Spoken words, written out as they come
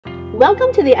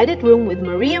Welcome to the edit room with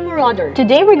Maria Marauder.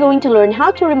 Today we're going to learn how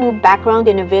to remove background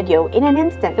in a video in an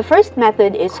instant. The first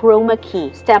method is chroma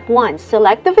key. Step 1.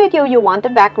 Select the video you want the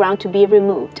background to be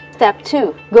removed. Step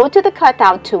 2. Go to the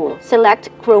cutout tool. Select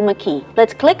chroma key.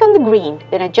 Let's click on the green,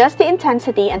 then adjust the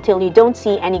intensity until you don't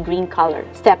see any green color.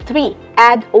 Step 3.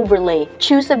 Add overlay.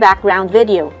 Choose a background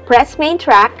video. Press main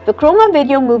track. The chroma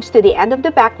video moves to the end of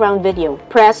the background video.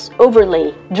 Press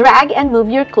overlay. Drag and move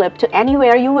your clip to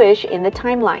anywhere you wish in the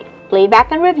timeline.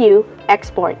 Playback and review,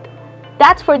 export.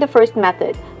 That's for the first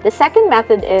method. The second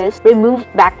method is remove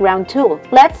background tool.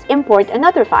 Let's import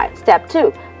another file. Step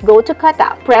 2. Go to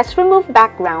cutout. Press remove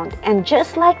background, and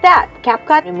just like that,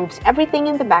 CapCut removes everything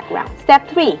in the background. Step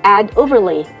 3. Add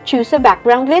overlay. Choose a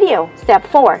background video. Step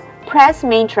 4. Press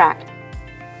main track.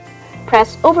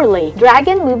 Press overlay. Drag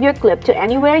and move your clip to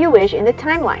anywhere you wish in the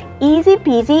timeline. Easy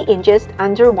peasy in just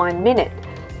under 1 minute.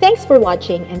 Thanks for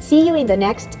watching and see you in the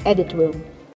next edit room.